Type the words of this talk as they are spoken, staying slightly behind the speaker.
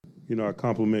I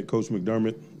compliment Coach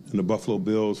McDermott and the Buffalo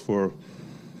Bills for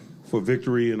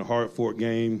victory in a hard-fought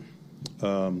game.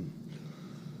 I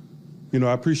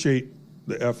appreciate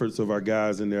the efforts of our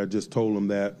guys in there. I just told them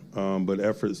that, but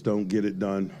efforts don't get it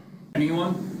done.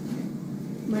 Anyone?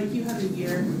 Mike, you have a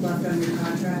year left on your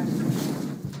contract.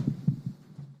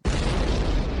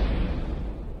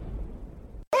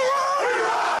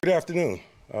 Good afternoon.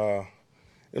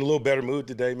 In a little better mood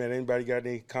today, man. Anybody got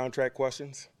any contract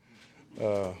questions?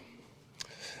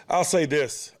 I'll say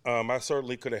this. I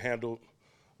certainly could have handled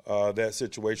that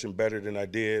situation better than I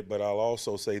did, but I'll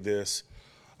also say this.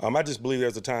 I just believe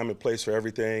there's a time and place for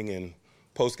everything, and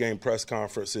post-game press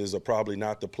conferences are probably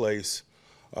not the place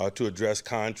to address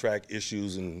contract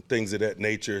issues and things of that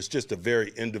nature. It's just a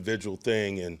very individual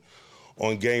thing, and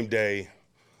on game day,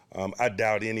 I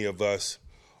doubt any of us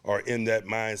are in that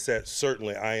mindset.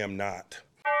 Certainly I am not.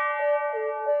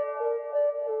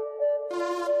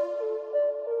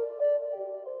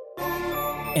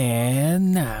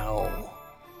 And now,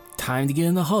 time to get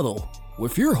in the huddle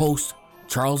with your host,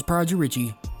 Charles Prodigy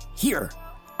Ritchie, here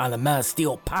on the Man of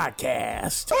Steel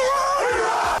podcast.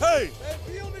 Hey,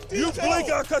 you blink,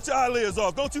 I'll cut your eyelids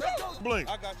off. Don't you blink.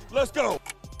 I got you. Let's go.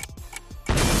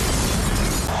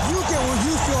 You get where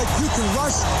you feel like you can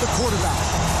rush the quarterback.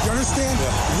 You understand?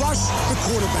 Yeah. Rush the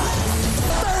quarterback.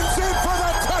 Bends in for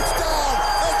the touchdown,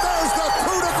 and there's the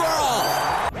coup de grace.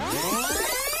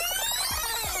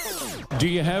 Do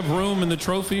you have room in the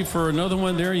trophy for another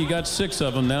one there? You got 6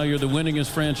 of them. Now you're the winningest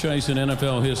franchise in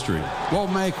NFL history. We'll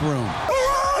make room.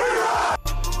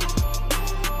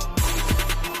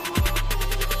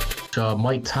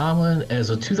 Mike Tomlin, as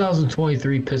a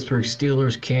 2023 Pittsburgh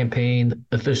Steelers campaign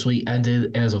officially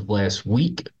ended as of last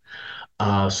week.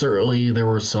 Certainly there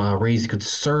was raised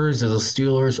concerns as the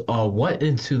Steelers went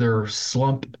into their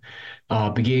slump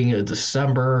beginning of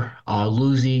December,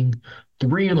 losing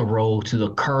 3 in a row to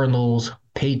the Cardinals,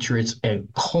 Patriots, and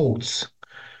Colts.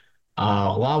 A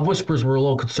lot of whispers were a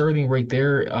little concerning right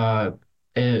there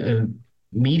in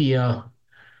media,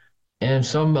 and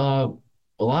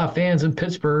a lot of fans in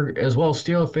Pittsburgh, as well as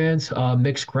Steelers fans,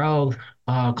 mixed crowd,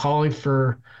 calling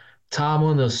for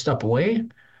Tomlin to step away,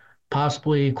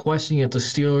 possibly questioning if the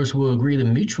Steelers will agree to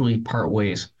mutually part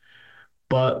ways.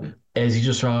 But as you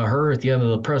just heard at the end of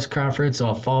the press conference,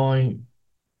 following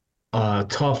a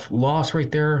tough loss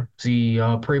right there, he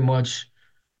pretty much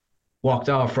walked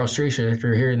out of frustration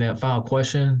after hearing that final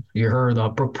question. You heard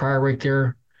Brooke Pryor right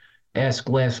there ask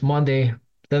last Monday.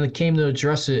 Then it came to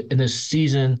address it in this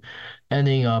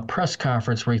season-ending press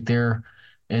conference right there,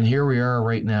 and here we are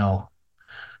right now.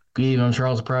 Good evening, I'm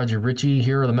Charles Prodigy Ritchie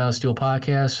here on the Man of Steel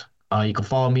podcast. You can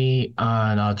follow me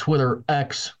on Twitter,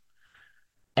 X,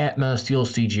 at Man of Steel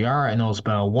CGR. I know it's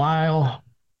been a while,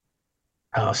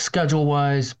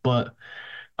 schedule-wise, but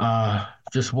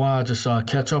just want to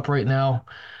catch up right now.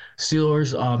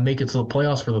 Steelers make it to the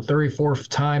playoffs for the 34th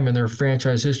time in their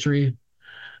franchise history.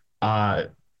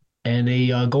 And they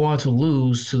go on to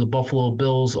lose to the Buffalo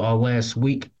Bills last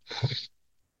week.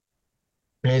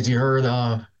 As you heard,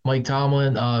 Mike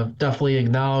Tomlin definitely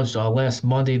acknowledged last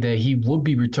Monday that he would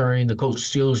be returning to coach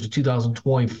Steelers to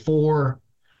 2024,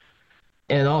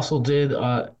 and also did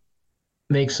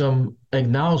make some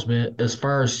acknowledgement as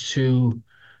far as to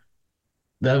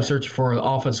them searching for an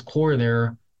offensive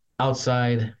coordinator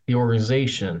outside the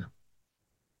organization.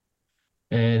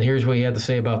 And here's what he had to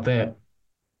say about that.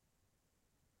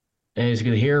 And as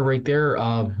you can hear right there,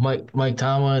 Mike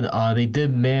Tomlin, they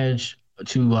did manage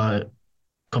to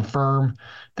confirm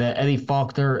that Eddie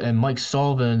Faulkner and Mike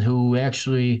Sullivan, who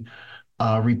actually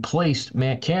replaced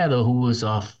Matt Canada, who was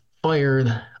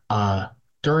fired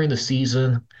during the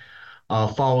season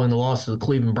following the loss of the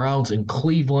Cleveland Browns in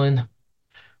Cleveland.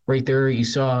 Right there, you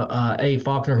saw Eddie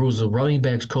Faulkner, who was the running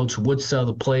backs coach, would sell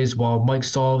the plays, while Mike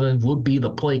Sullivan would be the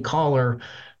play caller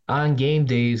on game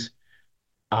days.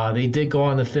 They did go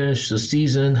on to finish the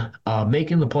season,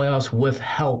 making the playoffs with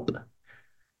help.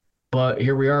 But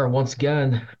here we are once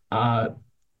again.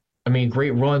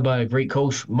 Great run by a great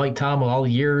coach, Mike Tomlin, all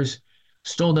the years,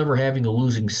 still never having a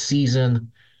losing season.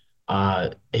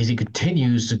 As he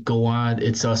continues to go on,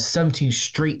 it's 17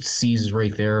 straight seasons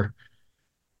right there.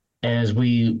 As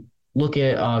we look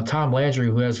at Tom Landry,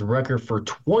 who has a record for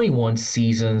 21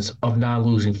 seasons of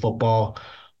non-losing football.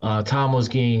 Tom was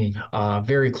getting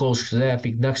very close to that. I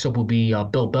think next up will be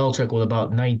Bill Belichick with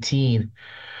about 19.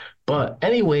 But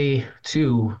anyway,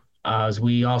 too, as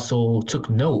we also took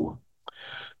note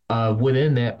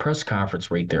within that press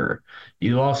conference right there,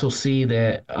 you also see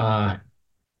that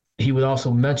he would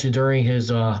also mention during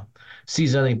his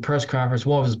season-ending press conference,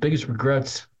 one of his biggest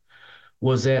regrets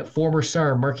was that former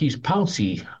star Marquise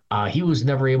Pouncey. He was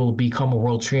never able to become a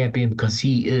world champion because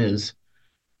he is.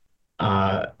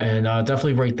 And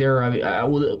definitely right there, I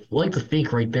would like to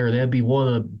think right there that'd be one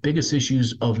of the biggest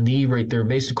issues of knee right there.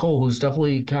 Mason Cole, who's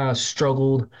definitely kind of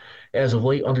struggled as of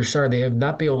late under Sarr. They have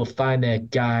not been able to find that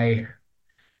guy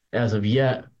as of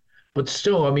yet. But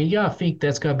still, I mean, you gotta think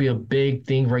that's gotta be a big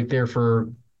thing right there for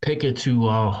Pickett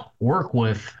to work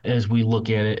with as we look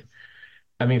at it.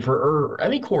 I mean, for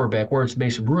any quarterback, where it's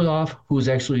Mason Rudolph, who's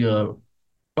actually a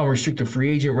unrestricted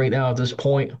free agent right now at this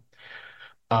point.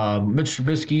 Mitch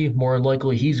Trubisky, more than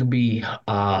likely, he's going to be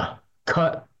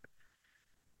cut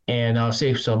and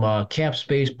save some cap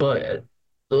space. But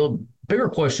the bigger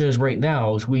question is right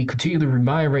now, as we continue to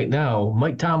remind right now,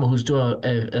 Mike Tomlin, who's doing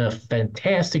a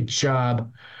fantastic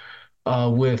job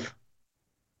with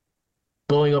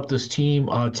building up this team,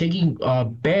 taking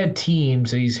bad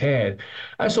teams that he's had.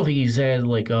 I still think he's had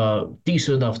like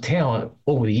decent enough talent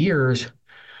over the years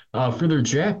for their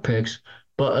draft picks.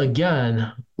 But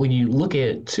again, when you look at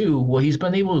it too, what he's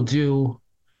been able to do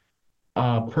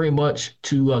pretty much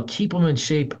to keep them in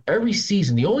shape every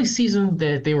season. The only season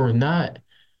that they were not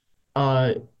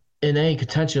in any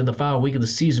contention in the final week of the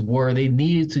season where they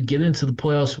needed to get into the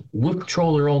playoffs with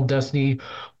control of their own destiny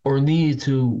or needed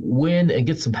to win and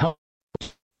get some help.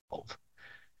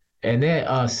 And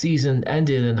that season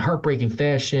ended in heartbreaking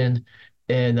fashion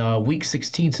in Week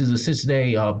 16 to the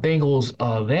Cincinnati Bengals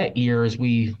that year, as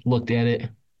we looked at it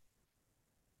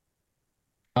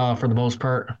for the most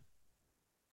part.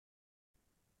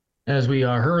 As we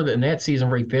heard in that season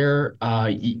right there,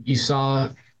 you saw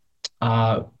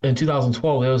in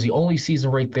 2012, that was the only season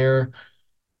right there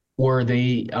where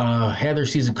they had their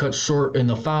season cut short in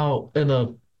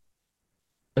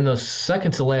the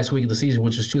second to last week of the season,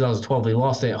 which is 2012. They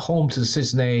lost at home to the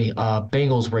Cincinnati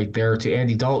Bengals right there to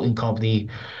Andy Dalton Company.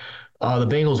 The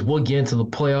Bengals would get into the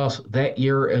playoffs that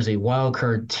year as a wild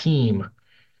card team.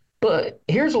 But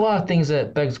here's a lot of things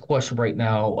that begs the question right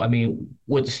now. I mean,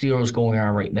 with the Steelers going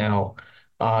on right now,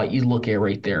 you look at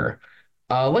right there.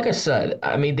 Like I said,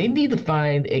 I mean, they need to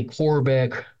find a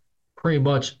quarterback, pretty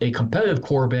much a competitive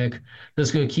quarterback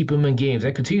that's going to keep them in games.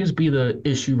 That continues to be the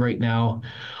issue right now.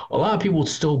 A lot of people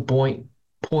still point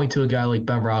to a guy like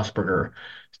Ben Roethlisberger.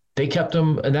 They kept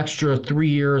him an extra 3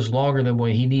 years longer than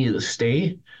when he needed to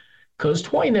stay. Because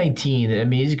 2019, I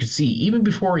mean, as you can see, even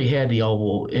before he had the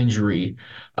elbow injury,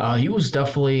 he was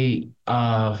definitely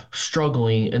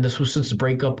struggling. And this was since the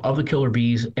breakup of the Killer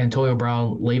Bees, Antonio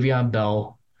Brown, Le'Veon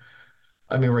Bell.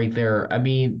 I mean, right there. I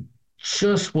mean,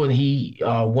 just when he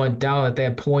went down at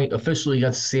that point, officially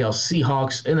got to see how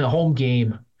Seahawks in a home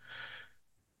game.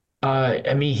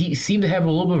 I mean, he seemed to have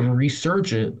a little bit of a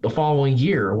resurgence the following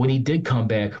year when he did come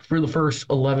back for the first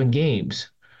 11 games.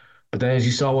 But then as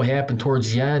you saw what happened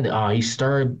towards the end, he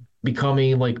started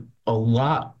becoming like a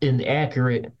lot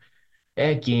inaccurate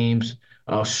at games,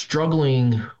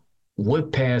 struggling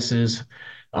with passes,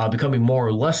 becoming more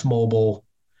or less mobile.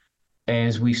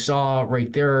 As we saw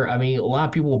right there, I mean, a lot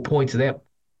of people will point to that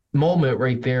moment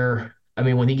right there. I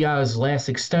mean, when he got his last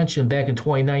extension back in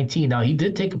 2019, now he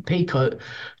did take a pay cut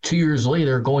 2 years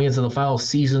later going into the final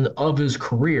season of his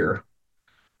career.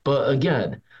 But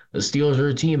again, the Steelers are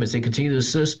a team as they continue to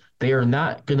assist. They are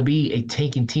not going to be a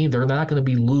tanking team. They're not going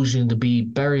to be losing to be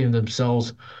burying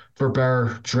themselves for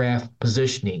better draft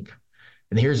positioning.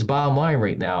 And here's the bottom line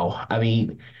right now. I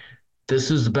mean, this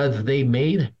is the bet that they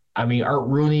made. I mean, Art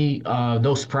Rooney,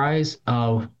 no surprise,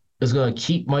 is going to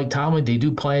keep Mike Tomlin. They do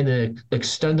plan to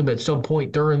extend him at some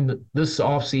point during this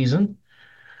offseason.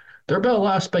 There's been a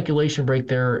lot of speculation right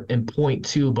there in point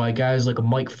two by guys like a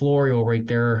Mike Florio right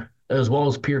there, as well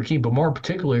as Peter King, but more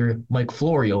particularly Mike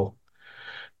Florio.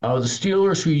 The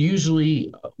Steelers, who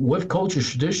usually, with coaches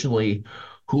traditionally,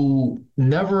 who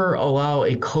never allow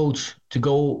a coach to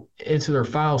go into their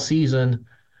final season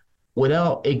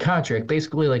without a contract,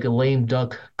 basically like a lame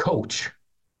duck coach.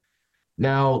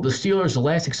 Now, the Steelers, the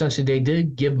last extension they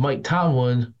did give Mike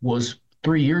Tomlin was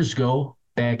 3 years ago,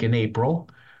 back in April,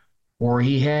 where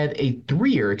he had a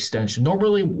 3-year extension.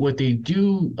 Normally, what they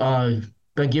do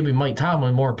been giving Mike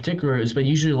Tomlin more in particular has been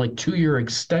usually like 2-year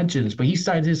extensions, but he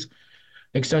signed his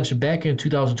extension back in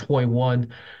 2021,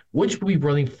 which will be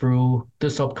running through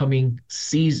this upcoming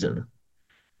season.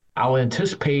 I would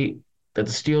anticipate that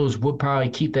the Steelers would probably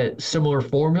keep that similar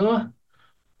formula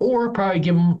or probably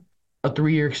give him a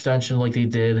 3-year extension like they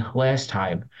did last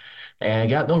time. And I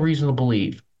got no reason to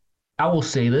believe. I will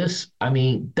say this. I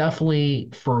mean, definitely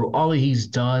for all that he's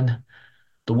done,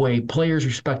 the way players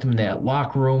respect him in that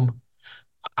locker room,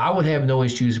 I would have no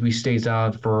issues if he stays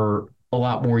on for a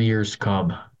lot more years to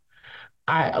come.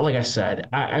 Like I said,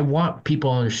 I want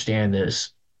people to understand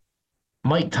this.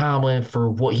 Mike Tomlin for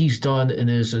what he's done in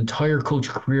his entire coach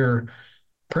career,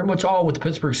 pretty much all with the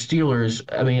Pittsburgh Steelers.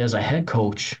 I mean, as a head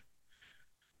coach,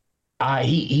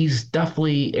 he's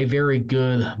definitely a very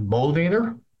good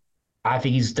motivator. I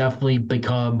think he's definitely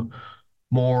become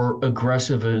more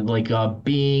aggressive and like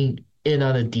being in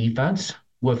on the defense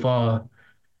with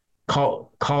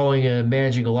calling and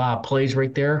managing a lot of plays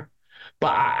right there.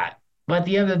 But but at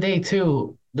the end of the day,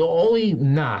 too, the only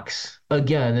knocks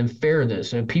again in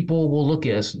fairness, and people will look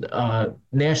at us,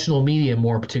 national media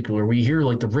more in particular. We hear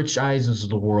like the Rich Eisens of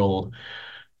the world,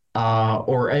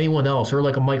 or anyone else, or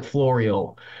like a Mike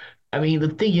Florio. I mean, the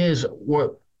thing is,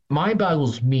 what mind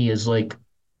boggles me is like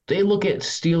they look at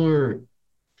Steeler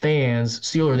fans,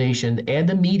 Steeler Nation, and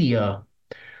the media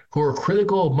who are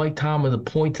critical of Mike Tomlin to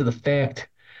point to the fact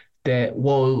that,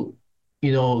 well,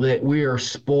 that we are a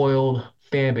spoiled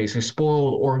fan base, a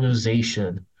spoiled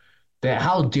organization. That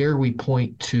how dare we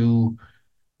point to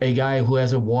a guy who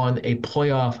hasn't won a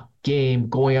playoff game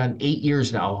going on 8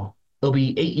 years now? It'll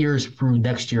be 8 years through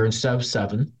next year instead of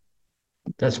 7.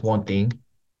 That's one thing.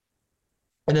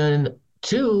 And then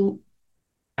two,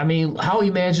 I mean, how he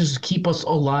manages to keep us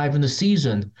alive in the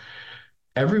season.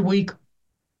 Every week,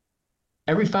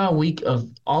 every final week of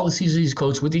all the seasons he's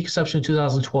coached, with the exception of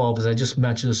 2012, as I just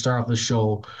mentioned to start off the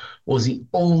show, was the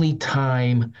only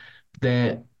time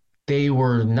that they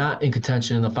were not in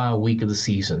contention in the final week of the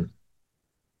season.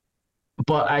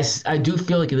 But I do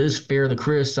feel like it is fair to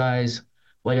criticize,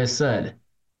 like I said,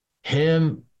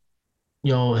 him,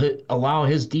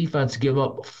 allowing his defense to give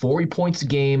up 40 points a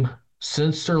game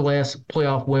since their last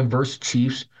playoff win versus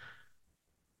Chiefs.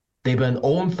 They've been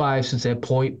 0-5 since that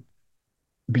point,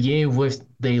 beginning with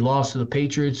they lost to the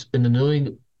Patriots in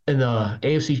the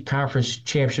AFC Conference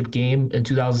Championship game in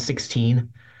 2016.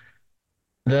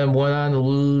 Then went on to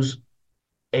lose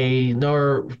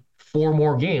another 4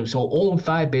 more games. So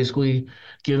 0-5 basically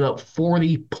giving up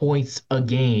 40 points a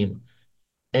game.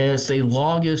 And it's the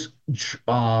longest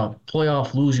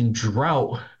playoff losing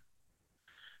drought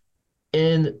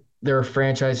in their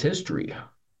franchise history.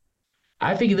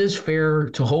 I think it is fair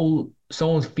to hold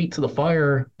someone's feet to the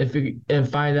fire and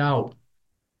find out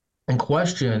and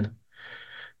question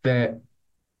that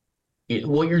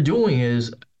what you're doing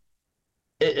is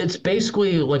it's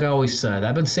basically like I always said.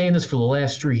 I've been saying this for the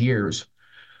last 3 years.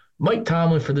 Mike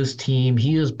Tomlin for this team,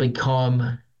 he has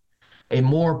become a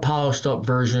more polished up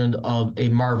version of a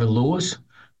Marvin Lewis.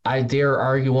 I dare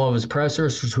argue one of his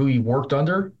predecessors who he worked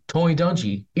under, Tony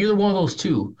Dungy. Either one of those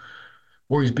two,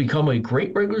 where he's become a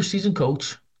great regular season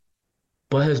coach,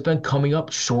 but has been coming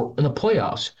up short in the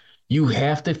playoffs. You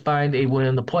have to find a win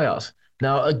in the playoffs.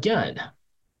 Now, again,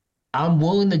 I'm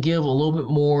willing to give a little bit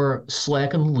more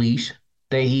slack on the leash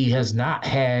that he has not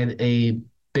had a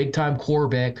big-time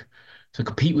quarterback to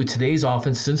compete with today's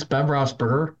offense since Ben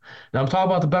Roethlisberger. Now, I'm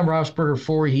talking about the Ben Roethlisberger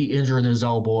before he injured his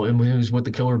elbow and when he was with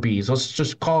the Killer Bees. Let's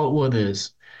just call it what it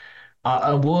is.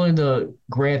 I'm willing to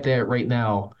grant that right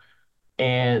now.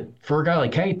 And for a guy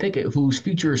like Kenny Pickett, whose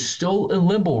future is still in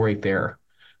limbo right there,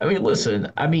 I mean,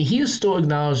 listen, he has still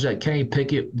acknowledged that Kenny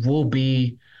Pickett will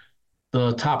be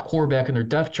the top quarterback in their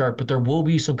depth chart, but there will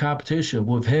be some competition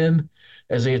with him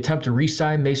as they attempt to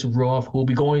re-sign Mason Rudolph, who will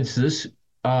be going into this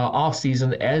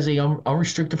offseason as a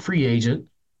unrestricted free agent.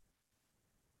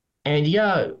 And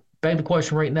beg the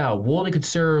question right now, will they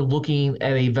consider looking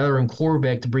at a veteran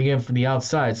quarterback to bring in from the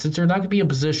outside, since they're not going to be in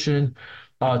position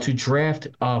to draft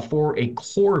for a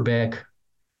quarterback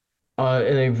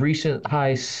in a recent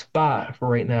high spot for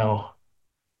right now?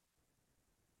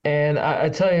 And I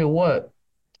tell you what,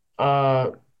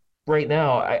 right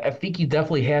now, I think you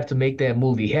definitely have to make that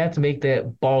move. You have to make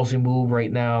that ballsy move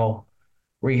right now,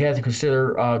 where you have to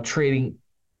consider trading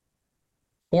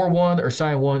for one or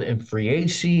sign one in free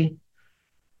agency.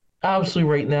 Obviously,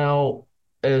 right now,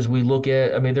 as we look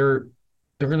at, they're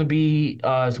going to be,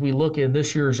 as we look in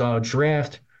this year's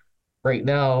draft right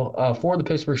now for the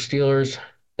Pittsburgh Steelers,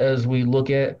 as we look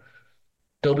at,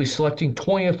 they'll be selecting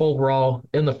 20th overall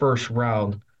in the first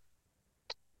round.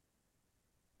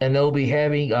 And they'll be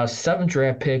having 7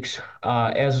 draft picks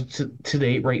as to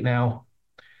date right now.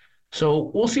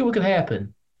 So we'll see what can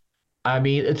happen.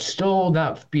 It's still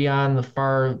not beyond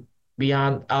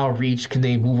our reach. Can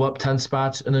they move up 10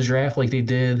 spots in the draft like they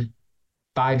did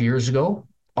 5 years ago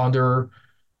under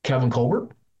Kevin Colbert?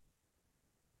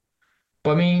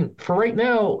 But for right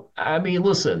now,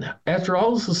 listen, after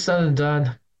all this is said and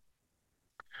done,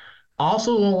 I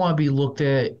also don't want to be looked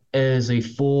at as a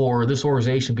fool, or this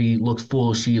organization be looked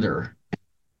foolish either.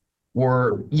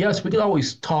 Or, yes, we can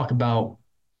always talk about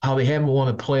how they haven't won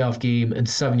a playoff game in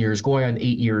 7 years, going on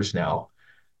 8 years now.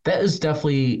 That is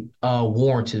definitely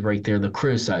warranted right there to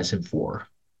criticize him for.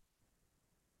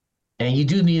 And you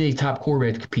do need a top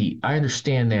quarterback to compete. I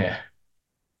understand that.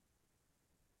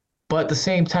 But at the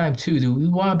same time, too, do we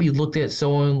want to be looked at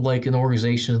someone like an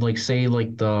organization like, say,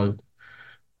 like the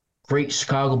great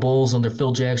Chicago Bulls under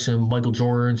Phil Jackson, Michael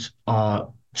Jordan's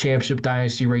championship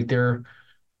dynasty right there?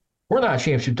 We're not a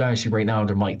championship dynasty right now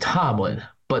under Mike Tomlin.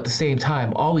 But at the same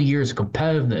time, all the years of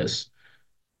competitiveness,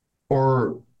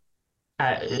 or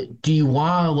do you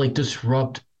want to like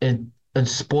disrupt and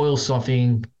spoil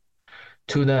something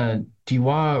to then? Do you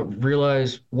want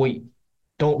to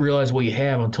don't realize what you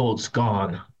have until it's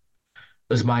gone?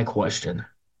 Is my question.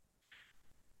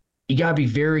 You got to be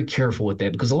very careful with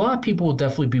that because a lot of people will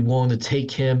definitely be willing to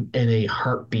take him in a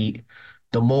heartbeat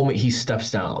the moment he steps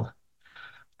down.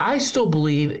 I still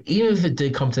believe, even if it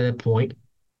did come to that point,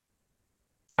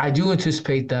 I do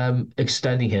anticipate them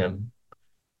extending him.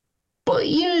 But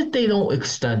even if they don't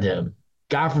extend him,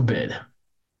 God forbid,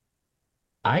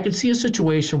 I could see a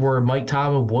situation where Mike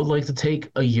Tomlin would like to take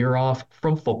a year off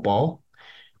from football.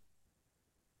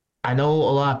 I know a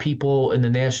lot of people in the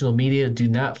national media do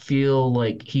not feel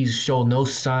like he's shown no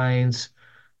signs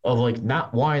of like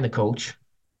not wanting to coach,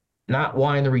 not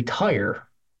wanting to retire.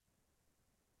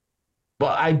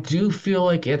 But I do feel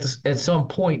like at some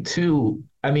point too,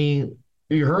 I mean,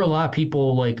 you heard a lot of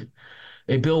people like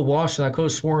Bill Walsh and I could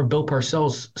have sworn Bill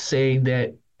Parcells saying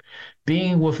that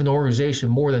being with an organization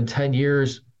more than 10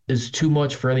 years is too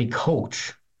much for any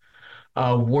coach.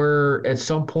 Where at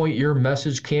some point your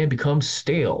message can become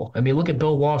stale. I mean, look at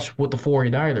Bill Walsh with the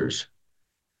 49ers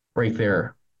right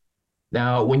there.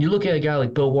 Now, when you look at a guy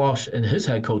like Bill Walsh and his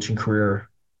head coaching career,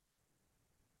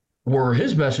 where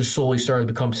his message slowly started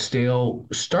to become stale,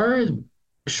 started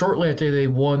shortly after they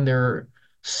won their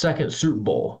second Super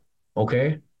Bowl.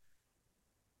 Okay.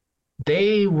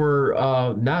 They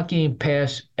were not getting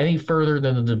past any further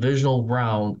than the divisional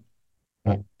round.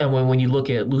 And when you look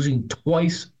at losing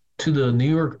twice to the New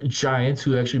York Giants,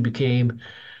 who actually became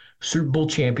Super Bowl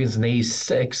champions in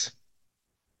 '86,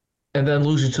 and then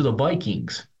losing to the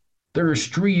Vikings, there was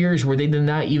 3 years where they did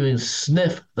not even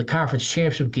sniff the conference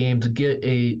championship game to get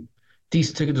a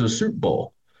decent ticket to the Super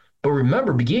Bowl. But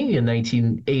remember, beginning in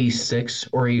 1986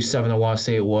 or '87, I want to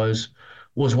say it was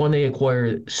when they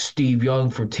acquired Steve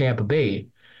Young from Tampa Bay.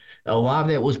 A lot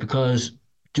of that was because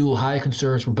due to high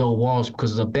concerns for Bill Walsh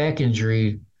because of the back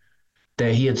injury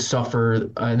that he had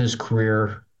suffered in his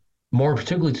career, more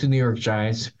particularly to the New York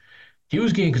Giants. He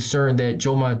was getting concerned that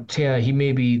Joe Montana, he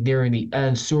may be nearing the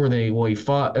end sooner than what he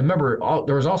thought. And remember,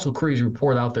 there was also a crazy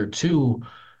report out there, too,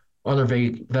 under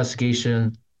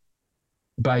investigation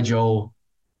by Joe,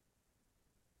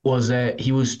 was that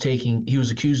he was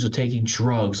accused of taking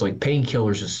drugs, like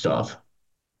painkillers and stuff.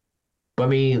 But, I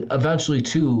mean, eventually,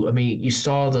 too, I mean, you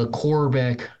saw the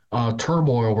quarterback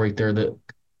turmoil right there, the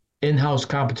in-house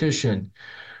competition.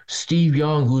 Steve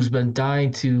Young, who's been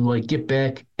dying to like get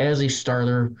back as a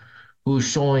starter, who's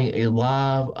showing a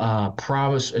lot of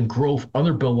promise and growth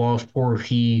under Bill Walsh before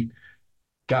he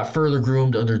got further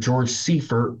groomed under George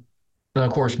Seifert. And,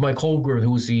 of course, Mike Holmgren,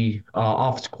 who was the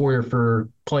offensive coordinator for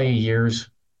playing years.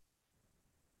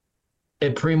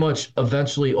 It pretty much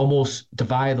eventually almost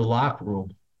divided the locker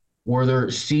room, where their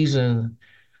season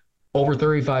over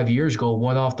 35 years ago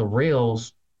went off the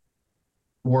rails,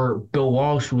 where Bill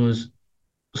Walsh was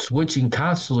switching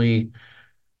constantly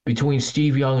between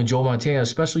Steve Young and Joe Montana,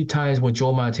 especially times when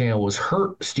Joe Montana was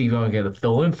hurt. Steve Young had to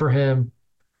fill in for him.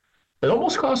 It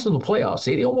almost cost them the playoffs.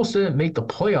 They almost didn't make the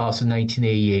playoffs in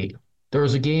 1988. There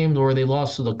was a game where they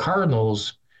lost to the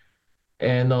Cardinals,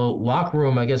 and the locker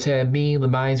room, I guess, had meeting of the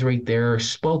minds right there,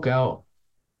 spoke out,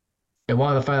 and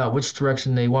wanted to find out which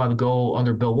direction they wanted to go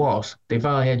under Bill Walsh. They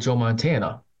finally had Joe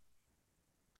Montana.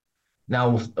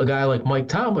 Now, with a guy like Mike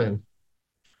Tomlin,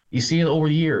 you see it over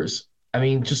the years. I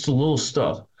mean, just the little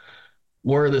stuff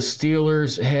where the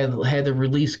Steelers had to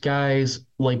release guys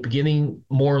like beginning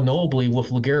more nobly with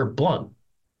LeGarrette Blount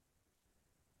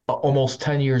almost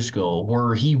 10 years ago,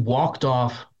 where he walked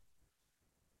off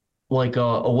like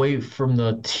away from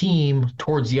the team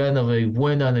towards the end of a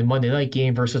win on a Monday night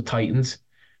game versus Titans.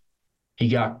 He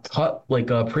got cut like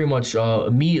pretty much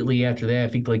immediately after that, I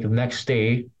think like the next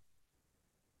day.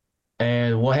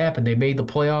 And what happened? They made the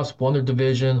playoffs, won their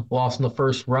division, lost in the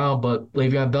first round, but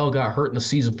Le'Veon Bell got hurt in the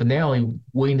season finale,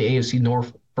 winning the AFC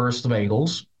North versus the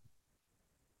Bengals.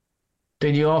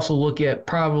 Then you also look at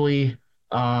probably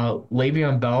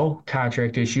Le'Veon Bell,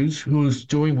 contract issues, who's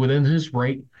doing within his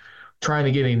right, trying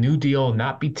to get a new deal and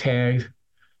not be tagged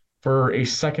for a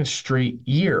second straight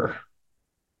year.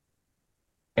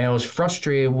 And I was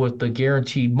frustrated with the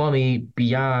guaranteed money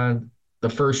beyond the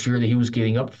first year that he was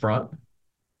getting up front,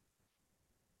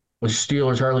 which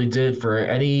Steelers hardly did for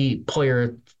any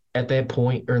player at that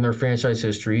point in their franchise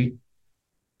history.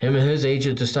 Him and his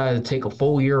agent decided to take a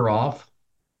full year off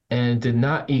and did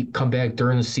not come back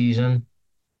during the season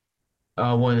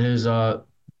when his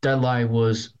deadline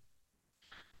was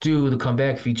due to come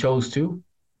back if he chose to.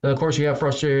 And of course, you have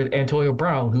frustrated Antonio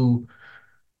Brown, who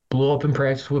blew up in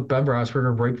practice with Ben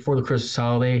Roethlisberger right before the Christmas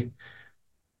holiday,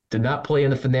 did not play in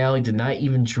the finale, did not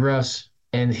even dress,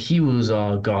 and he was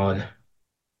gone.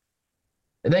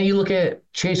 And then you look at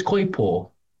Chase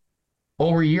Claypool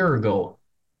over a year ago,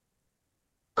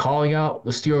 calling out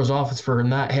the Steelers' offense for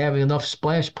not having enough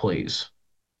splash plays.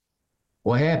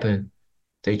 What happened?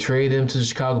 They traded him to the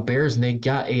Chicago Bears, and they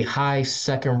got a high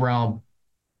second-round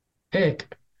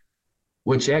pick,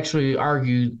 which actually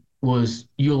argued was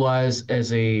utilized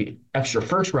as a extra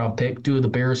first-round pick due to the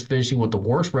Bears finishing with the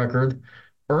worst record,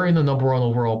 earning the number one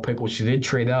overall pick, which they did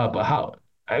trade out. But how?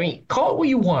 I mean, call it what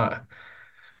you want.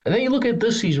 And then you look at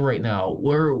this season right now,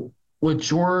 where with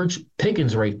George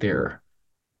Pickens right there.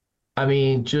 I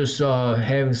mean, just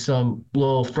having some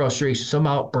little frustration, some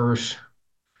outbursts,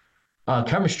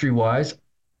 chemistry-wise.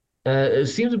 It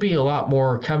seems to be a lot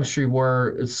more chemistry where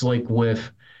it's like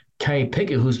with Kenny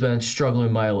Pickett, who's been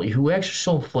struggling mightily, who actually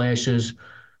showed flashes,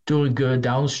 doing good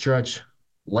down the stretch.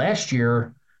 Last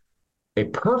year, a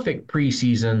perfect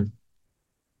preseason,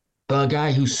 but a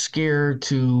guy who's scared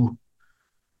to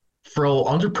throw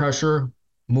under pressure,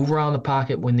 move around the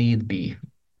pocket when need be.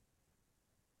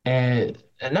 And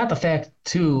not the fact,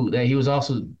 too, that he was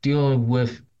also dealing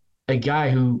with a guy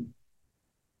who,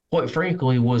 quite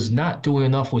frankly, was not doing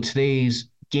enough with today's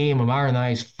game of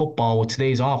modernized football with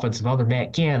today's offense and under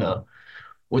Matt Canada,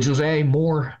 which was adding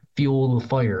more fuel to the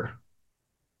fire.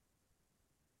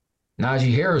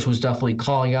 Najee Harris was definitely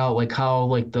calling out like how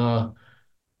like the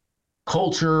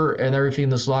culture and everything in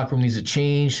this locker room needs to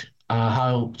change,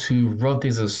 how to run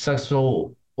things as a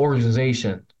successful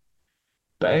organization.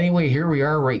 But anyway, here we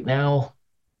are right now.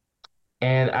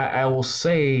 And I will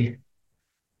say,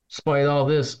 despite all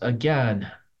this,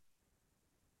 again,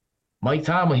 Mike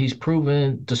Tomlin, he's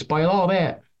proven, despite all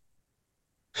that,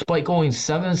 despite going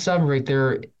 7-7 right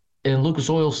there in Lucas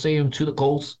Oil Stadium to the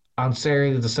Colts on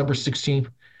Saturday, December 16th,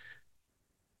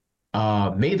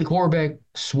 made the quarterback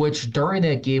switch during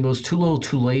that game. It was too little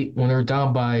too late when they were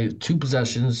down by 2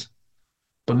 possessions.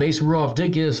 But Mason Rudolph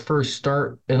did get his first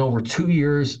start in over 2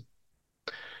 years,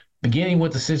 beginning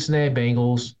with the Cincinnati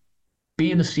Bengals,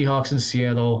 beating the Seahawks in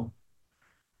Seattle,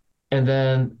 and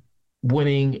then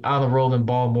winning on the road in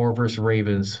Baltimore versus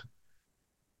Ravens.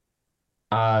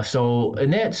 So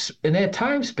in that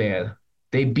time span,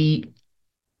 they beat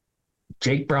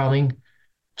Jake Browning,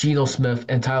 Geno Smith,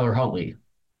 and Tyler Huntley.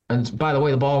 And by the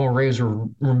way, the Baltimore Ravens were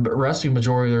resting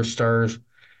majority of their stars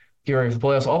getting ready for the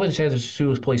playoffs. All they just had to do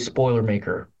was play spoiler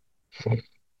maker.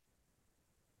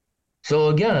 So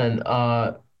again,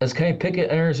 as Kenny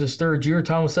Pickett enters his 3rd year,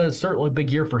 Thomas said it's certainly a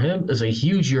big year for him. It's a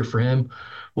huge year for him.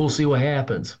 We'll see what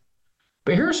happens.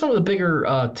 But here are some of the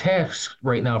bigger tasks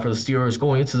right now for the Steelers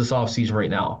going into this offseason right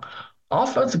now.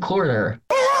 Offensive coordinator.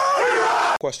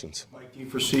 Questions? Mike, do you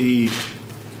foresee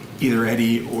either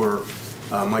Eddie or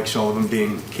Mike Sullivan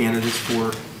being candidates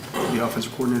for the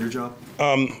offensive coordinator job?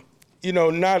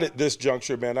 Not at this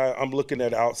juncture, man. I'm looking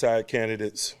at outside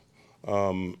candidates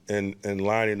and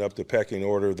lining up the pecking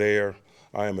order there.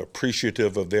 I am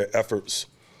appreciative of their efforts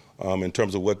in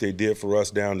terms of what they did for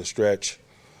us down the stretch.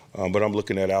 But I'm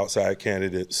looking at outside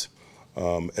candidates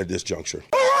at this juncture.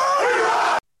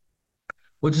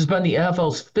 Which has been the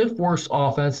NFL's 5th worst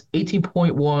offense,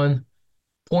 18.1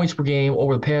 points per game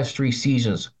over the past 3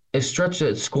 seasons. A stretch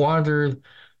that squandered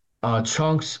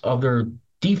chunks of their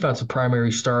defensive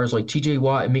primary stars like T.J.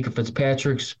 Watt and Minkah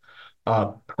Fitzpatrick's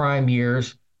prime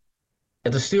years.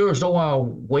 If the Steelers don't want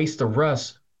to waste the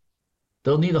rest,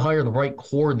 they'll need to hire the right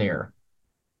coordinator.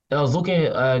 And I was looking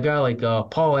at a guy like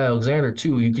Paul Alexander,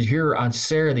 too. You could hear on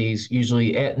Saturdays,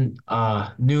 usually at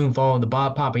noon following the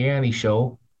Bob Papiani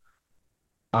show.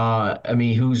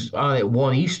 Who's on at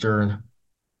 1 Eastern.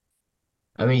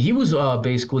 He was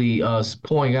basically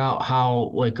pointing out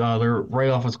how, their right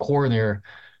offensive coordinator.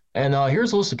 And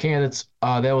here's a list of candidates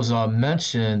that was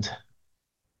mentioned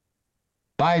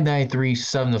by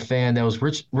 93.7 The Fan. That was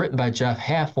written by Jeff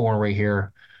Hathorn right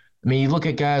here. You look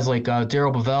at guys like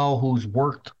Darrell Bevell, who's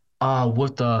worked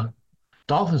with the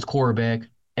Dolphins quarterback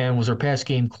and was their pass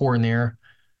game coordinator.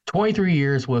 23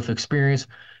 years with experience,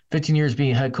 15 years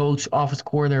being head coach, offensive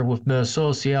coordinator with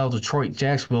Minnesota, Seattle, Detroit,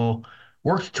 Jacksonville.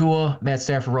 Worked Tua, Matt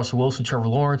Stafford, Russell Wilson, Trevor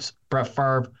Lawrence, Brett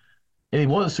Favre. And he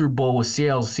won the Super Bowl with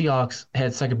Seattle Seahawks,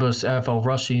 had second best NFL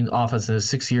rushing offense in his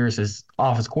 6 years as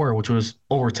offense coordinator, which was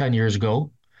over 10 years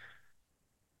ago.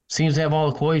 Seems to have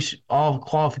all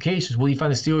qualifications. Will you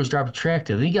find the Steelers drop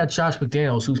attractive? Then you got Josh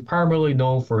McDaniels, who's primarily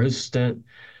known for his stint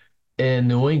in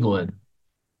New England.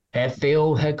 Had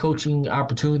failed head coaching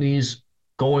opportunities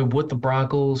going with the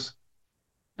Broncos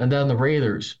and then the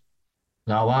Raiders.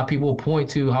 Now, a lot of people point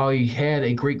to how he had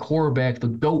a great quarterback, the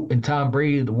GOAT, and Tom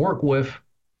Brady to work with,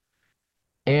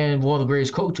 and one of the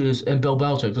greatest coaches in Bill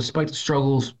Belichick. Despite the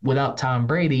struggles without Tom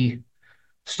Brady,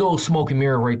 still a smoke and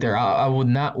mirror right there. I would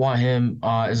not want him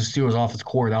as a Steelers offensive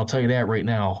coordinator. I'll tell you that right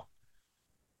now.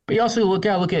 But you also look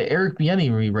at Eric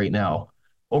Bieniemy right now.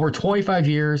 Over 25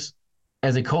 years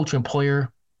as a coach and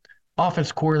player,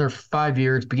 offensive coordinator for 5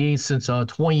 years, beginning since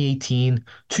 2018.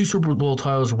 2 Super Bowl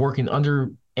titles working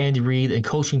under Andy Reid and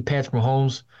coaching Patrick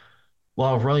Mahomes,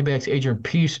 while running backs Adrian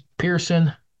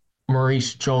Pearson,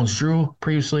 Maurice Jones-Drew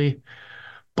previously.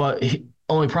 But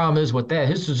only problem is with that,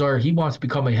 his desire, he wants to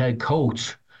become a head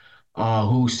coach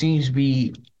who seems to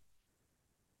be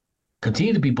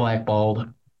continue to be blackballed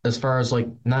as far as like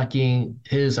not getting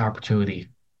his opportunity.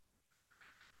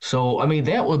 So, I mean,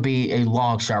 that would be a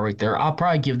long shot right there. I'll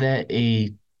probably give that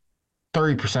a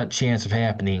 30% chance of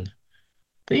happening.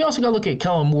 But you also got to look at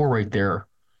Kellen Moore right there,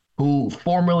 who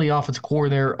formerly offensive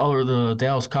coordinator of the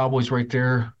Dallas Cowboys right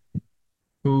there,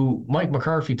 who Mike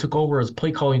McCarthy took over as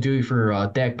play calling duty for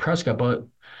Dak Prescott. But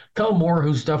Kellen Moore,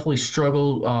 who's definitely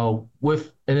struggled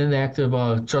with an inactive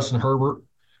Justin Herbert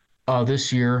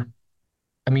this year.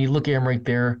 I mean, look at him right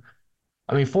there.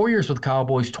 I mean, 4 years with the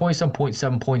Cowboys,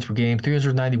 27.7 points per game,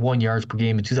 391 yards per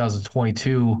game in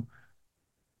 2022.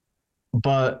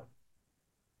 But,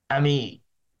 I mean,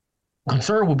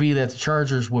 concern will be that the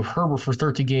Chargers with Herbert for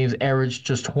 13 games averaged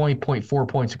just 20.4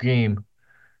 points a game.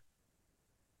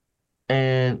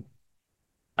 And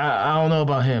I don't know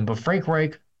about him, but Frank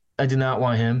Reich, I did not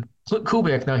want him. Clint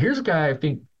Kubiak, now here's a guy I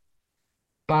think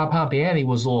Bob Pompiani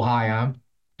was a little high on.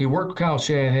 He worked with Kyle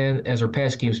Shanahan as our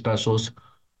pass game specialist.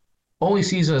 Only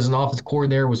season as an offensive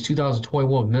coordinator was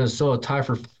 2021 with Minnesota, tied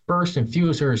for first and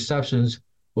fewest interceptions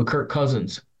with Kirk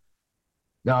Cousins.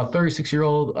 Now,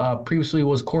 36-year-old previously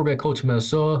was quarterback coach in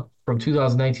Minnesota from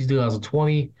 2019 to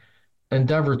 2020, and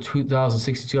Denver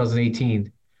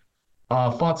 2016-2018.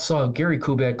 Fought the son of Gary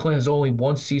Kubiak. Clint has only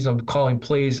one season of calling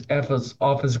plays as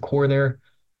offensive coordinator.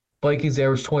 Vikings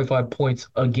averaged 25 points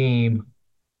a game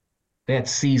that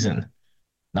season.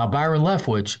 Now, Byron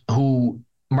Leftwich, who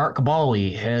Mark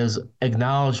Cabali has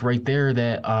acknowledged right there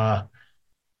that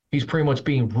he's pretty much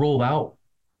being ruled out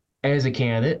as a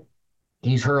candidate.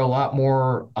 He's heard a lot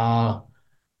more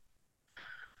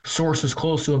sources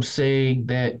close to him saying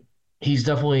that he's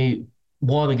definitely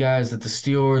one of the guys that the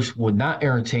Steelers would not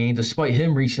entertain, despite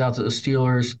him reaching out to the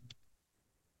Steelers.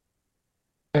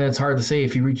 And it's hard to say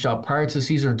if he reached out prior to the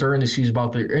season or during the season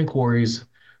about their inquiries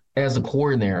as a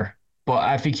coordinator. But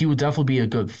I think he would definitely be a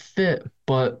good fit,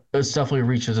 but it's definitely a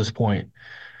reach at this point.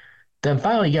 Then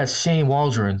finally, you got Shane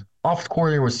Waldron, offensive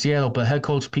coordinator with Seattle, but head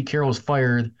coach Pete Carroll was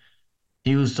fired.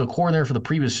 He was the coordinator for the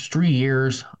previous 3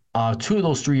 years, 2 of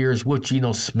those 3 years with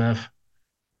Geno Smith.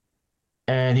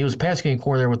 And he was passing game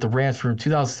coordinator with the Rams from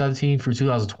 2017 through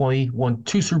 2020, won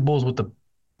 2 Super Bowls with the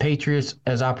Patriots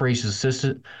as operations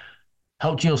assistant,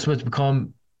 helped Geno Smith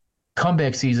become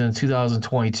comeback season in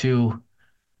 2022.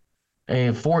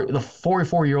 And the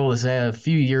 44-year-old has had a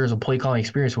few years of play calling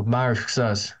experience with moderate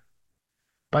success.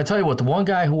 But I tell you what, the one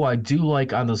guy who I do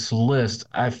like on this list,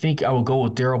 I think I will go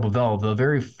with Darrell Bevell, the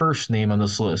very first name on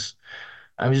this list.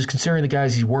 I'm just considering the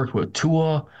guys he's worked with: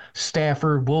 Tua,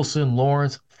 Stafford, Wilson,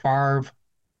 Lawrence, Favre.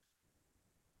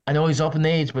 I know he's up in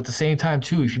age, but at the same time,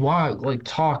 too, if you want to like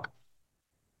talk,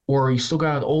 or you still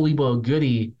got an oldie but a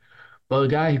goodie, but a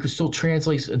guy who could still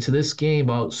translate into this game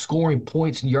about scoring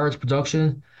points and yards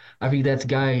production, I think that's a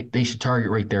guy they should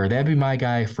target right there. That'd be my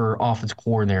guy for offensive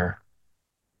coordinator.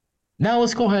 Now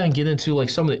let's go ahead and get into like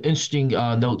some of the interesting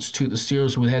notes too. The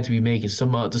Steelers would have to be making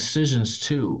some decisions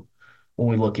too when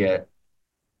we look at.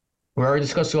 We already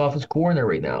discussed the offensive coordinator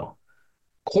right now.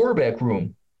 Quarterback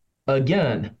room,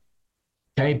 again,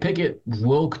 Kenny Pickett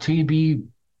will continue to be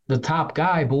the top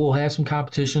guy, but will have some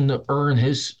competition to earn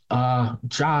his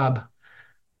job,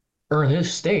 earn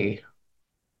his stay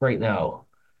right now.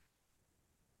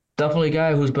 Definitely a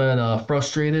guy who's been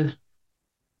frustrated,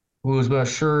 who's been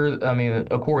assured, I mean,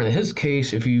 according to his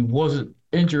case, if he wasn't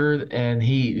injured and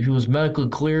he was medically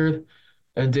cleared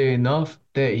and did enough,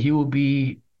 that he would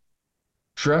be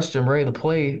dressed and ready to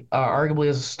play, arguably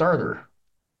as a starter.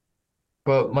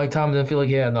 But Mike Tomlin didn't feel like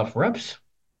he had enough reps.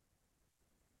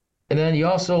 And then you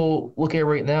also look at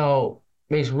right now,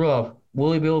 Mason Rudolph,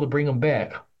 will he be able to bring him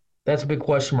back? That's a big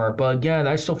question mark. But again,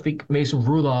 I still think Mason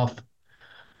Rudolph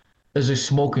is a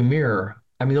smoke and mirror.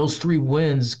 I mean, those 3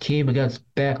 wins came against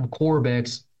backup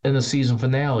quarterbacks in the season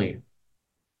finale.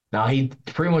 Now, he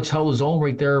pretty much held his own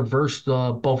right there versus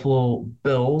the Buffalo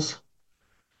Bills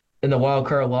in the wild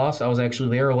card loss. I was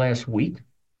actually there last week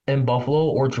in Buffalo,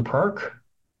 Orchard Park.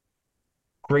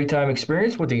 Great time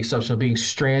experience with the exception of being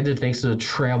stranded thanks to the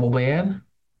travel ban.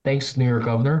 Thanks, New York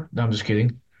governor. No, I'm just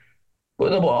kidding.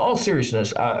 But in all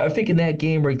seriousness, I think in that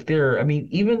game right there, I mean,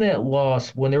 even that loss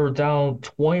when they were down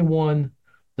 21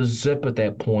 to zip at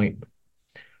that point,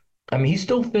 I mean, he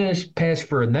still finished passing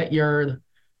for a net yard,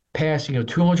 passing of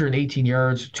 218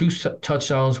 yards, two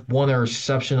touchdowns, one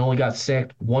interception, only got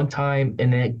sacked one time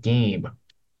in that game.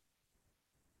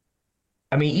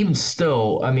 I mean, even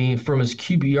still, I mean, from his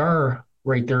QBR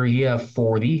right there, he had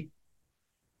 40.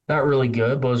 Not really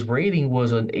good, but his rating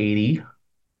was an 80.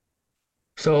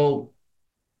 So,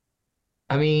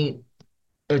 I mean,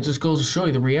 it just goes to show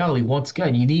you the reality. Once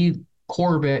again, you need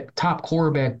top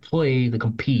quarterback play to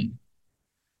compete.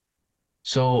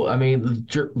 So, I mean,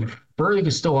 the verdict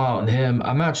is still out on him.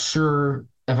 I'm not sure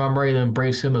if I'm ready to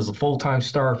embrace him as a full-time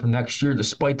star for next year,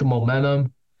 despite the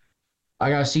momentum. I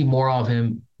got to see more of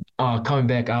him coming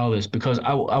back out of this because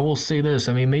I will say this.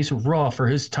 I mean, Mason Rudolph, for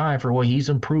his time, for what he's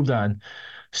improved on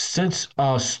since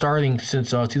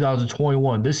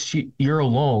 2021, this year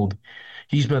alone,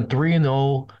 he's been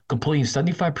 3-0, completing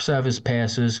 75% of his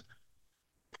passes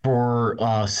for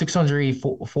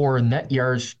 684 net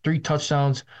yards, 3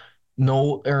 touchdowns,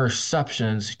 no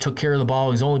interceptions. He took care of the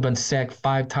ball. He's only been sacked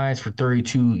 5 times for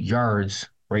 32 yards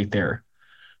right there.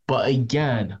 But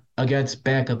again, against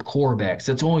backup quarterbacks,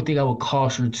 that's the only thing I would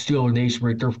caution Steeler Nation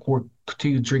right there. Of course,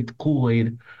 continue to drink the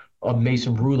Kool-Aid of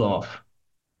Mason Rudolph.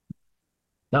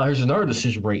 Now, here's another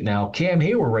decision right now. Cam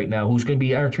Hayward right now, who's going to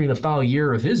be entering the final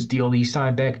year of his deal that he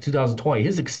signed back in 2020,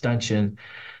 his extension.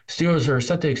 Steelers are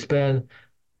set to expend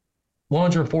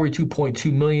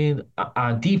 $142.2 million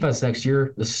on defense next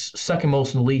year, the second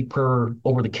most in the league per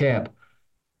over the cap.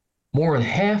 More than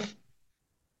half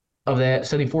of that,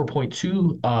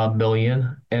 $74.2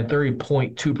 million, and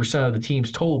 30.2% of the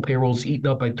team's total payroll is eaten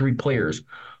up by 3 players.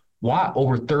 Watt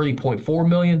over $30.4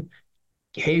 million,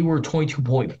 Hayward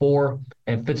 $22.4,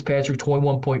 and Fitzpatrick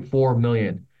 $21.4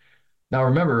 million. Now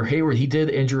remember, Hayward, he did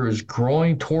injure his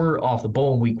groin, tore it off the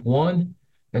bone week 1,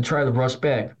 and tried to rush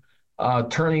back,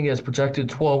 turning his projected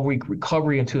 12-week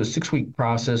recovery into a 6-week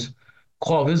process.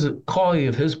 Quality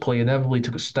of his play inevitably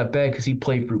took a step back because he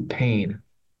played through pain.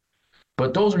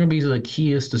 But those are going to be the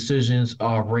keyest decisions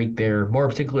right there. More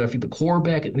particularly, I think the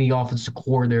quarterback and the offensive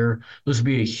coordinator, those would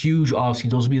be a huge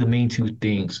offseason. Those would be the main 2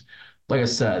 things. Like I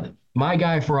said, my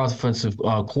guy for offensive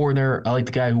coordinator, I like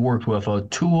the guy who worked with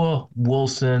Tua,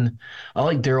 Wilson. I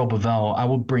like Darrell Bevell. I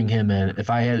would bring him in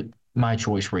if I had my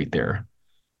choice right there.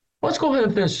 Let's go ahead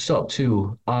and finish this up,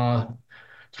 too.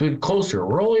 It's been closer.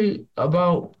 We're only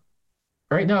about,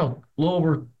 right now, a little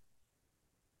over,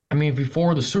 I mean,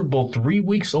 before the Super Bowl, 3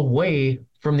 weeks away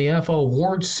from the NFL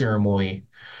awards ceremony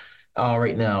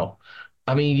right now.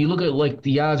 I mean, you look at, like,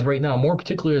 the odds right now, more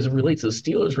particularly as it relates to the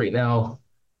Steelers right now,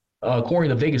 according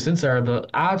to Vegas Insider, the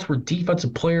odds for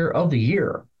Defensive Player of the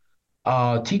Year.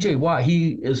 TJ Watt,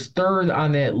 he is 3rd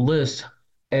on that list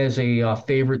as a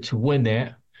favorite to win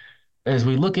that. As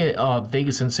we look at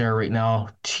Vegas Insider right now,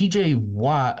 TJ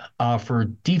Watt for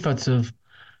Defensive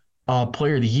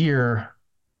Player of the Year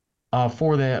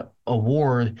for that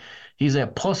award, he's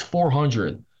at plus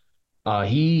 400.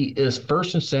 He is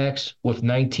first in sacks with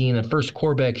 19 and first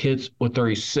quarterback hits with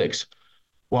 36.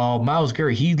 While Myles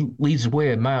Garrett, he leads the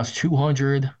way at minus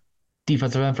 200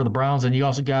 defensive end for the Browns. And you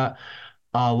also got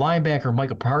linebacker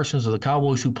Micah Parsons of the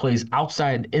Cowboys, who plays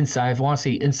outside and inside. If I want to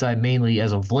say inside mainly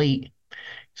as of late,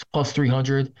 he's plus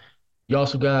 300. You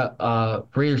also got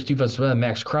Raiders defensive end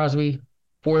Max Crosby,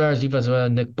 49ers defensive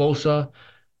end Nick Bosa,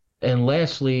 and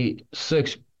lastly,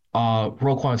 6,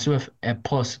 Roquan Smith at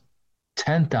plus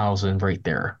 10,000 right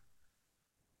there.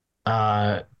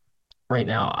 Right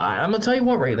now, I'm going to tell you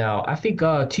what right now. I think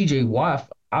TJ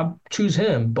Watt, I'd choose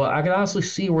him, but I can honestly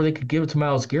see where they could give it to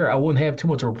Myles Garrett. I wouldn't have too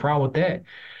much of a problem with that.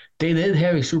 They did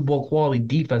have a Super Bowl quality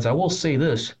defense. I will say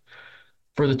this.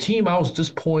 For the team I was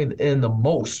disappointed in the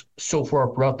most so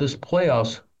far throughout this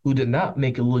playoffs, who did not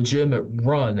make a legitimate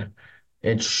run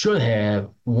and should have,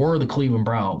 were the Cleveland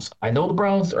Browns. I know the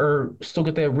Browns are still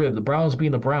get that rib, the Browns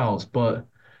being the Browns, but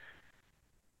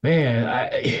man,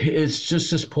 it's just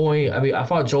this point. I mean, I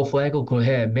thought Joe Flacco could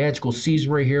have a magical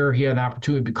season right here. He had an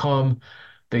opportunity to become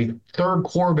the 3rd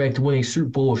quarterback to win a Super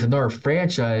Bowl with another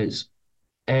franchise.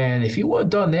 And if he would have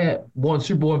done that, won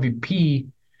Super Bowl MVP,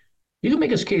 you can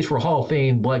make his case for a Hall of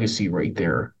Fame legacy right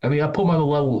there. I mean, I put him on the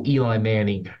level of Eli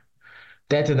Manning.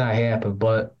 That did not happen,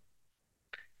 but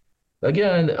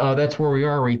again, that's where we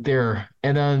are right there.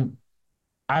 And then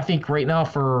I think right now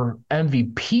for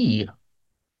MVP,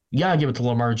 you gotta give it to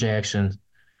Lamar Jackson.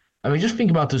 I mean, just think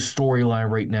about this storyline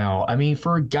right now. I mean,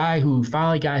 for a guy who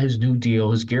finally got his new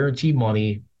deal, his guaranteed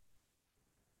money,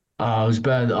 who's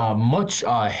been much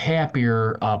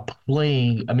happier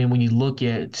playing. I mean, when you look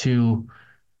at to,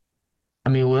 I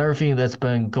mean, with everything that's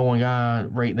been going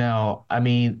on right now, I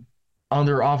mean,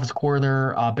 under offense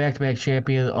coordinator, back-to-back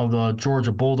champion of the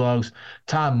Georgia Bulldogs,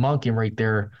 Tom Monken right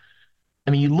there.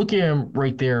 I mean, you look at him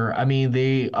right there. I mean,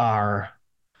 they are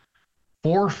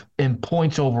fourth in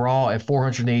points overall at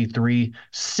 483,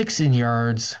 sixth in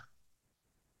yards.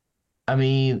 I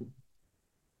mean,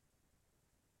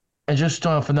 and just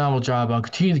done a phenomenal job on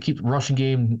continuing to keep the rushing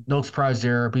game. No surprise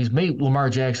there, but he's made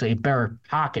Lamar Jackson a better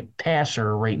pocket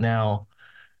passer right now.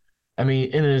 I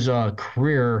mean, in his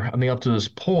career, I mean, up to this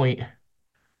point,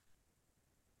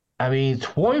 I mean,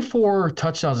 24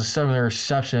 touchdowns and 7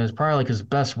 interceptions is probably like his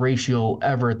best ratio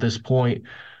ever at this point,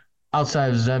 outside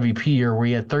of his MVP year where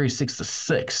he had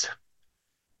 36-6.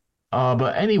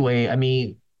 But anyway, I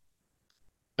mean,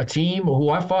 a team who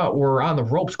I thought were on the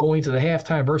ropes going to the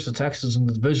halftime versus Texas in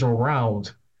the divisional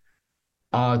round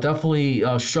definitely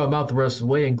shut them out the rest of the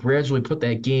way and gradually put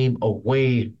that game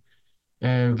away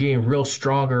and getting real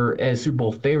stronger as Super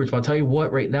Bowl favorites. But I'll tell you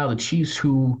what, right now, the Chiefs,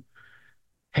 who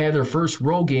had their first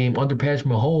road game under Patrick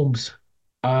Mahomes,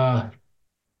 I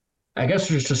guess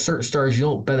there's just certain stars you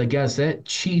don't bet against. That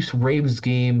Chiefs-Ravens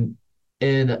game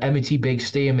in the M&T Bank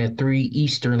Stadium at 3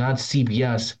 Eastern on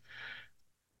CBS,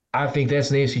 I think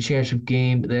that's an AFC Championship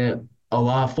game that a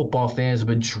lot of football fans have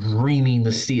been dreaming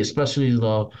to see, especially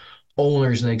the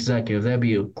owners and executives. That'd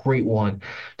be a great one.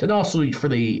 Then also for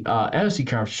the NFC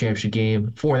Conference Championship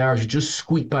game, 49ers just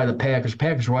squeaked by the Packers.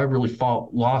 Packers, who I really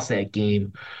thought lost that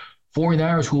game.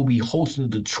 49ers, who will be hosting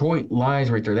the Detroit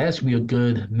Lions right there. That's going to be a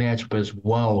good matchup as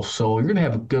well. So you're going to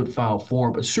have a good Final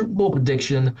Four. But Super Bowl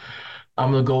prediction,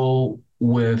 I'm going to go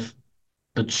with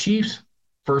the Chiefs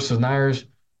versus Niners.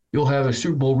 You'll have a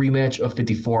Super Bowl rematch of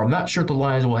 54. I'm not sure if the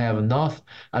Lions will have enough.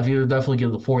 I think they'll definitely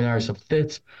give the 49ers some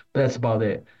fits, but that's about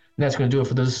it. And that's going to do it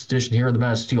for this edition here of the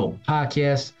Man of Steel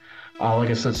podcast.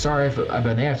 Like I said, sorry if I've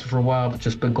been absent for a while, but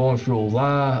just been going through a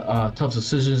lot of tough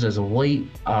decisions as of late,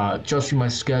 adjusting my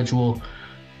schedule.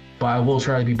 But I will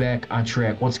try to be back on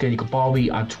track. Once again, you can follow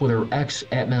me on Twitter, X,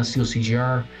 at Man of Steel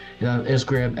CGR, and on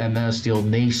Instagram, at Man of Steel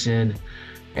Nation.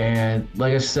 And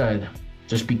like I said,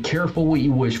 just be careful what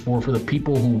you wish for the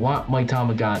people who want Mike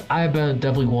Tomlin gone. I have been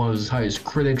definitely one of his highest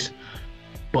critics.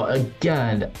 But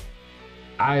again,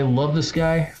 I love this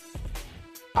guy.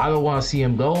 I don't want to see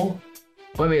him go.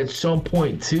 But I mean, at some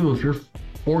point, too, if you're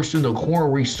forced into a corner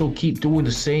where you still keep doing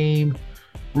the same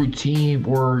routine,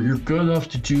 where you're good enough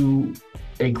to do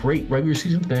a great regular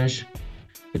season finish,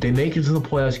 if they make it to the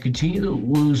playoffs, you continue to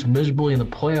lose miserably in the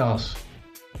playoffs,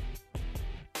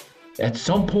 at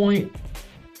some point,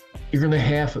 you're going to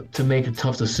have to make a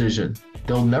tough decision.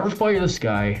 They'll never fire this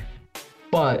guy,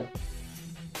 but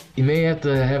you may have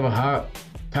to have a hot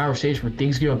conversation where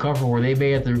things get uncomfortable, where they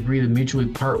may have to agree to mutually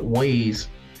part ways.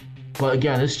 But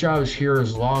again, this job is here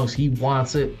as long as he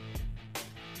wants it.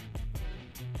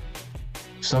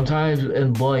 Sometimes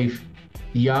in life,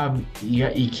 you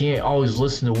can't always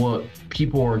listen to what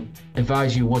people are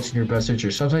advising you what's in your best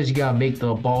interest. Sometimes you gotta make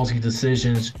the ballsy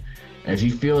decisions. And if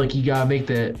you feel like you gotta make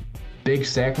that big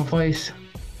sacrifice,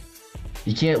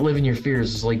 you can't live in your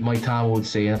fears, as like Mike Tomlin would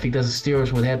say. And I think that the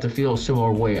Steelers would have to feel a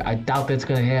similar way. I doubt that's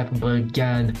gonna happen, but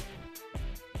again,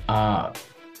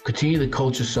 continue to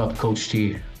coach yourself, Coach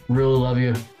T. Really love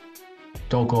you.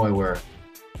 Don't go anywhere.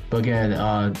 But again,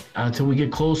 until we get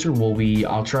closer,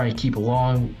 I'll try and keep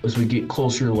along as we get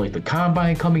closer to like the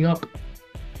Combine coming up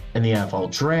and the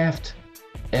NFL Draft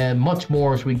and much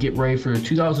more as we get ready for the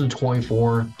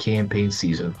 2024 campaign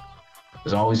season.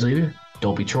 As always, leader,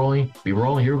 don't be trolling, be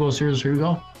rolling. Here we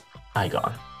go. I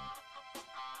gone.